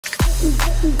Take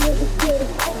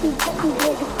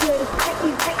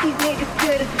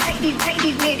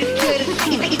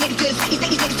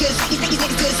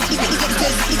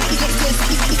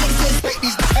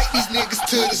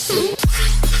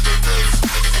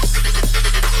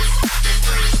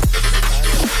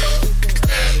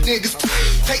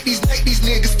these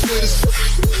niggas to the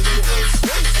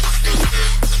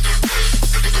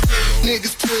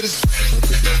niggas to the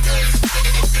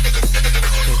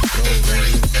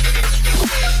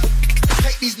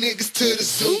take these niggas to the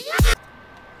zoo.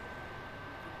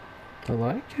 I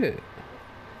like it.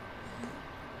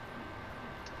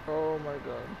 Oh my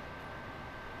god.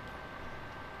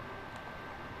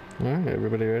 Alright,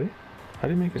 everybody ready? How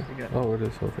do you make it? Oh, it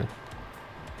is, okay.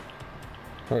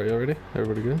 Alright, y'all ready?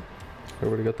 Everybody good?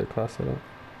 Everybody got their class set up?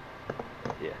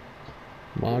 Yeah.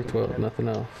 Mog 12, nothing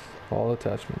else. All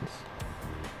attachments.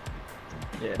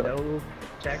 Yeah, no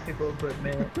tactical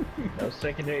equipment, no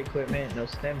secondary equipment, no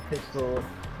stem pistol,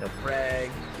 no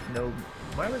frag, no...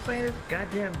 Why am I playing this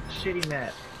goddamn shitty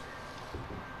map?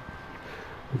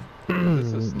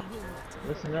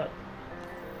 Listen up,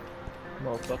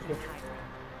 motherfucker.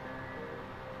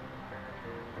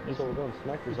 So we're going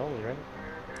snipers only, right?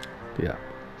 Yeah.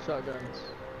 Shotguns.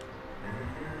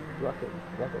 Rocket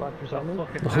launchers only?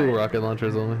 Oh, rocket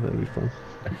launchers only, that'd be fun.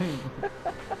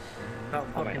 About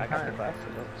fucking I got the time. class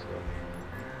set up, so...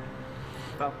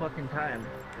 About fucking time.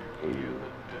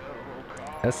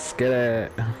 Let's get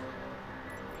it.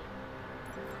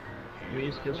 We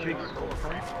use kill streaks?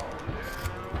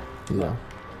 No.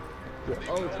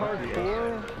 Oh, it's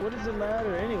hardcore? What does it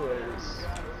matter anyways?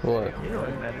 What? You know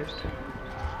what matters.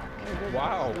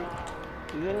 Wow.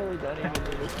 You literally don't even need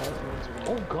the attachments.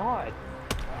 Oh god!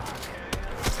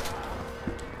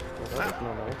 Well, that's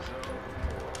not nice.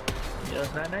 Yeah,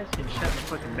 it's not nice. You can shut the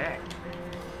fucking back.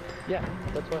 Yeah,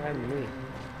 that's what happened to me.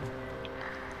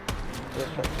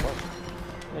 That's what fuck.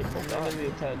 Like, none of the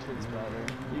attachments matter.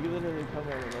 You can literally come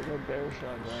in with like a bear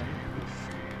shotgun.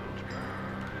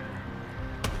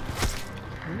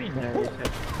 What do you mean none of the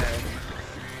attachments matter?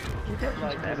 You don't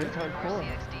Like, matter. it's hardcore.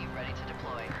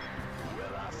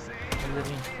 What does it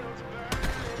mean?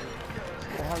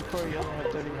 Well, hardcore, you only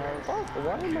have 30 health. Oh,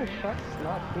 why are my shots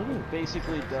not hitting?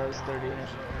 Basically does 30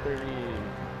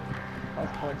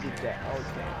 health points a day.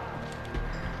 Okay.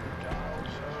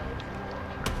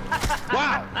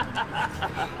 Wow!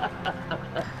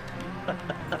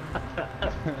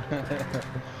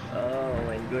 Oh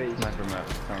my goodness. Sniper map,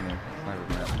 Tony. Sniper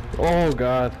map. Oh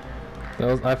god. That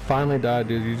was, I finally died,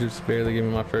 dude. You just barely gave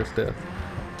me my first death.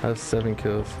 I have 7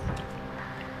 kills.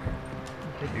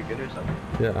 You think you're good or something?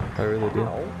 Yeah, I really do.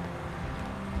 Ow.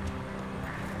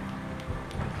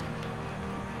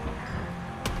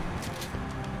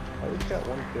 I just got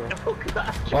 1 kill. Oh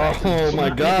god. Oh my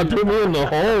god, put me in the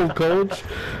hole, coach.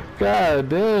 God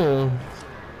damn.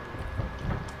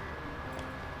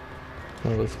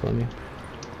 That was funny.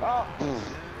 Oh!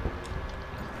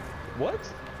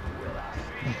 What?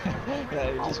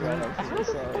 Yeah, he just ran up to the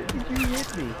side. Did you hit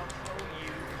me?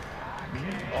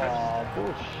 Aw,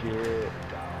 bullshit.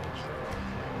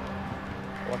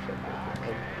 Watch that.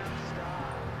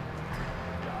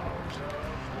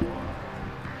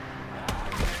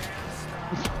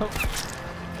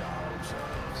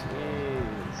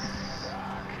 Jeez.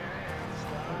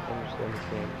 I don't understand this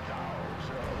game.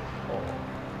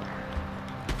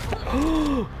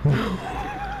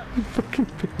 Fucking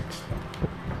bitch.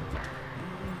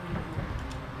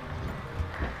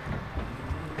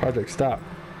 Project, stop.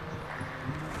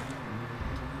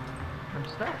 I'm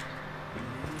stuck.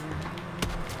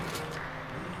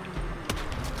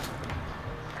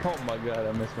 Oh my god,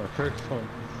 I missed my first one.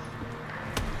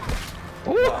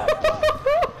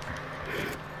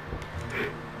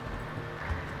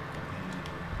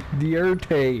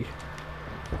 Dierte.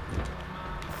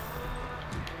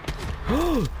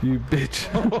 You bitch.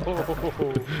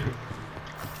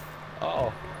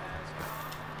 Oh.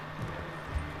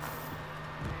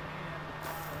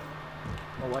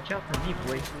 Well, watch out for me,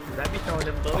 boy. Cause I be throwing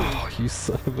them bows. Oh, you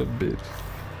son of a bitch.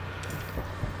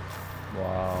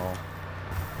 Wow.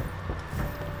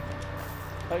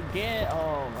 Again?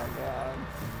 Oh my god.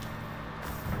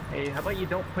 Hey, how about you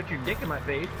don't put your dick in my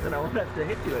face and I won't have to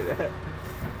hit you like that.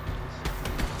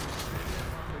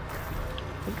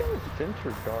 I think I was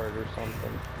center guard or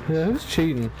something. Yeah, who's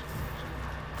cheating?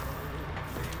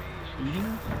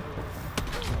 Cheating?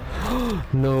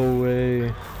 No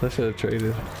way. I should have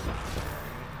traded.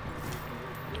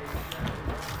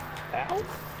 Ow!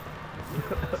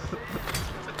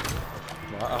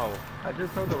 Wow. I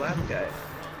just told the last guy.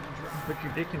 Put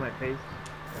your dick in my face.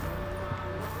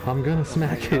 I'm gonna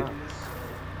smack it.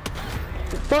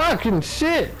 Fucking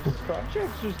shit!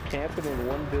 Project's just camping in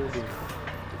one building.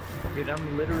 Dude,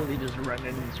 I'm literally just running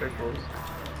in circles.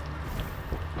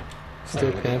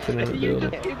 Still camping in the You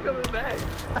building. just keep coming back.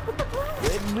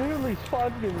 It literally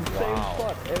spawns in the same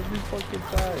spot every fucking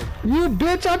time. You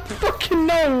bitch! I fucking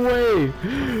no way!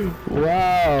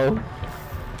 Wow.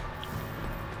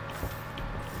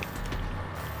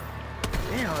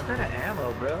 Damn, I'm out of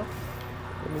ammo, bro.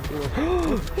 Let me do it.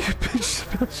 You bitch,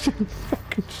 Sebastian.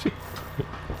 Fucking shit.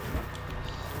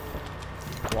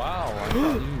 Wow, I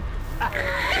thought you.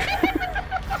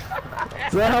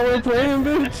 Is that how we're playing,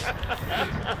 bitch?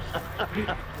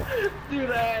 Dude,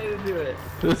 I had to do it.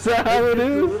 Is that how it The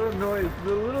is? little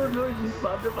noise just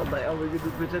popped up. I'm like, oh my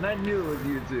goodness, bitch, and I knew it was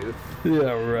you too.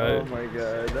 Yeah, Oh right. my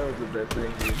god, that was the best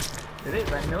thing, dude. It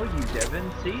is, I know you,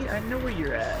 Devin. See, I know where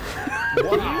you're at.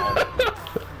 Wow.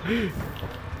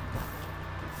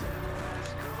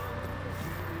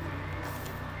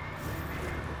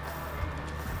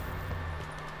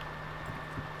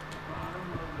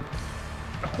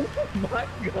 Oh my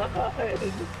god. I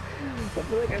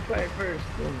feel like I fired first.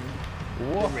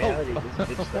 Whoa. In reality, this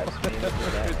bitch stopped spamming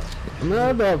for that.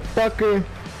 Motherfucker.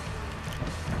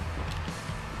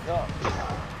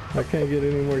 I can't get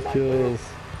any more kills.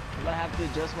 I'm gonna have to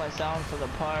adjust my sound for the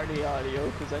party audio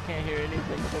because I can't hear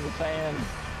anything from the fan.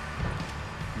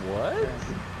 What?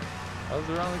 I was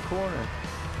around the corner.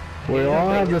 We all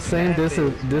have the same It's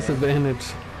mad base, disadvantage.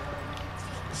 God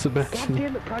Sebastian.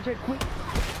 damn it, Project, quit!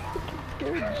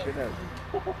 Scaring the shit out of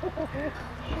me.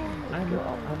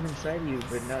 I'm inside you,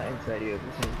 but not inside you at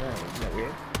the same time. Isn't that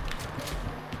weird?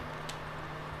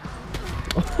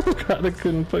 Oh god, I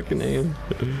couldn't fucking aim.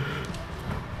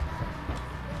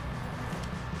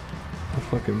 The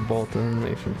fucking bolt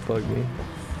animation bugged me.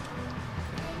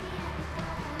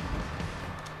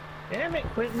 Damn it,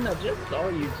 Quentin, I just saw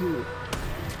you too.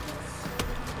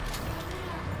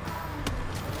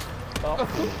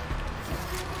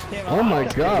 Oh my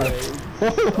god.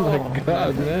 Oh my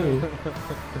god, man.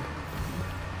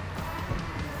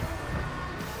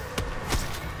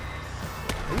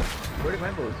 Where did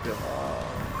my bullets go?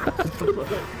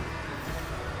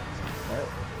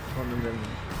 One of them.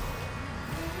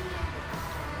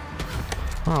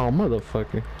 Oh,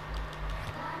 motherfucker.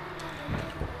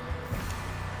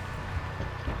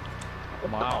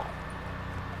 Wow.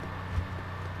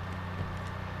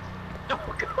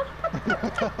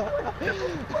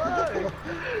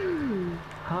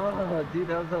 Oh, dude,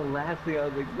 that was the last thing I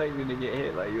was expecting to get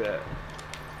hit like that.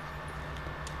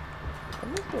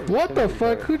 What the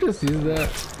fuck? Who just used that?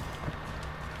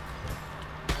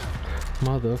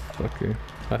 Motherfucker.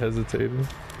 I hesitated.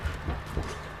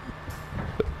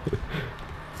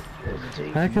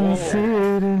 I can see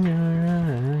it in your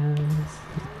eyes.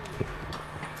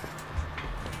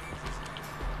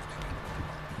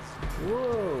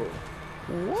 Whoa.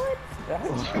 What?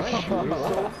 That's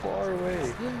so far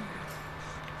away.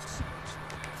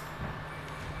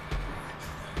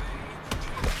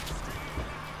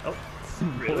 Oh,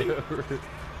 really?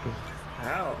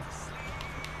 How?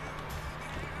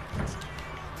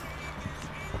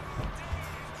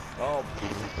 Oh,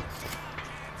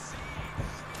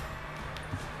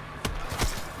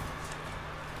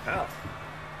 How?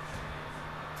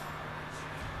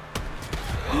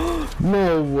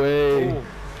 No way. That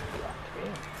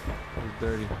was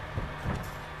dirty.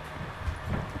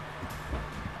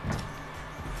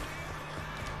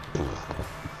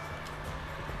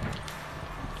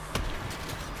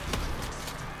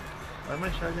 Why am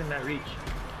I shotgun not reach?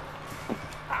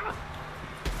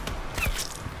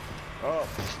 oh,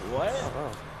 what?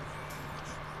 Oh.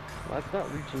 That's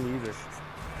not reaching either.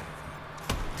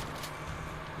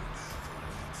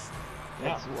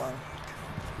 That's why.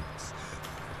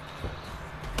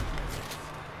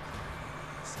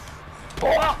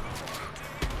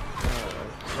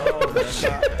 Oh my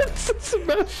god.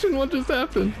 Sebastian, what just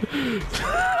happened?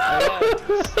 I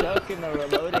got stuck in the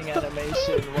reloading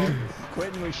animation while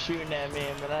Quentin was shooting at me,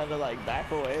 and then I had to like back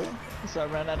away. So I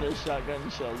ran out of shotgun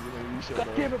shells, and then you showed God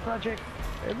up. damn it, Project!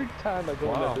 Every time I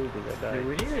go in that building, I die. Dude,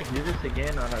 we need to do this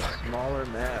again on a smaller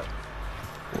map.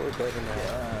 We're better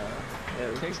now. Yeah,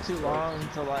 It takes too long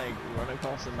to like run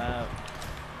across the map.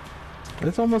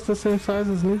 It's almost the same size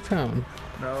as Newtown.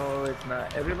 No, it's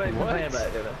not. Everybody's What? complaining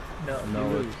about it. No, No,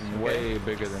 you it's lose, okay? way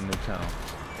bigger than the town.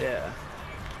 Yeah.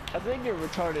 I think you're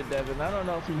retarded, Devin. I don't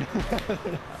know if you know that.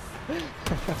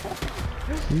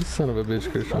 You son of a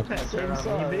bitch, Christian. Turn Same on me,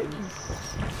 size. bitch.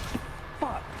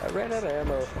 Fuck! I ran out of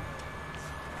ammo.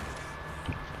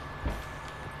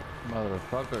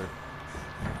 Motherfucker.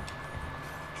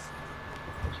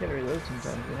 You gotta reload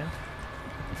sometimes, you know?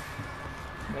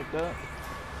 Like that.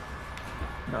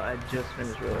 No, I just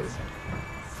finished reloading.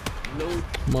 Load.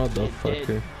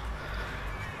 Motherfucker.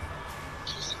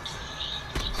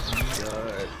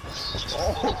 God.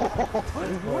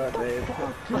 What, babe?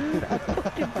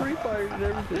 Fucking free fire and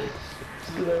everything.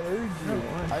 Dude, I heard you.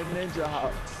 I ninja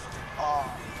hop. Oh.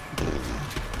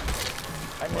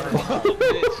 I ninja hop.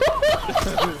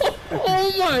 Oh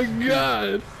my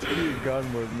god! You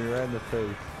gun with me right in the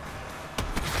face.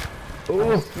 I'm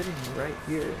Oh, sitting right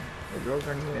here. The girls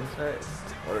aren't even inside.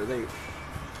 Or are they?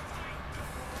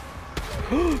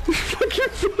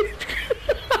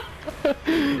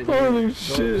 holy Go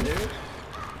shit! upstairs?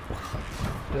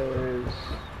 Because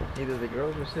either the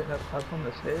girls are sitting up on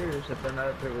the stairs if they're not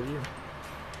up there with you.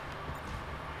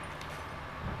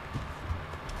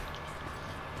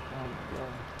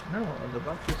 No, the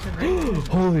box is sitting right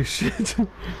there. Holy shit!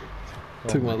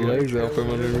 Took my legs out from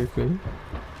underneath me.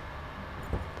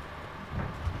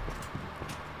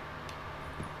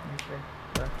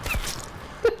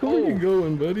 Where you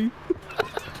going, buddy?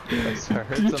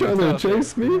 You trying to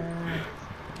chase me?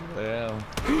 Damn.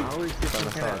 I always get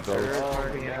some kind of third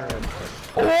party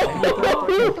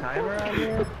Oh! timer on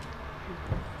here.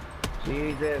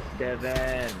 Jesus,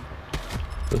 Devin.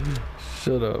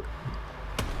 Shut up.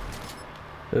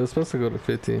 It was supposed to go to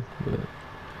 50, but...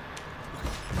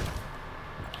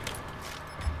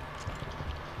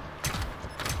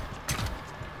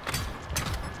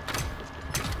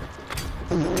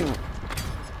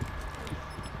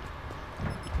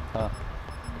 Huh?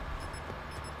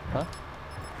 Huh?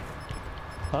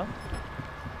 Huh?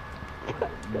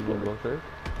 You gonna go first?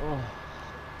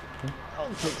 I'll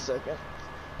take second.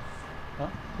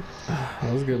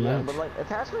 That was a good Yeah, match. but like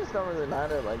attachments don't really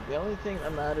matter. Like the only thing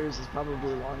that matters is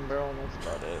probably long barrel, and that's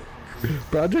about it.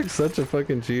 Project's such a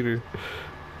fucking cheater.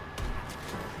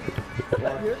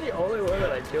 You're the only one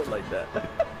that I killed like that.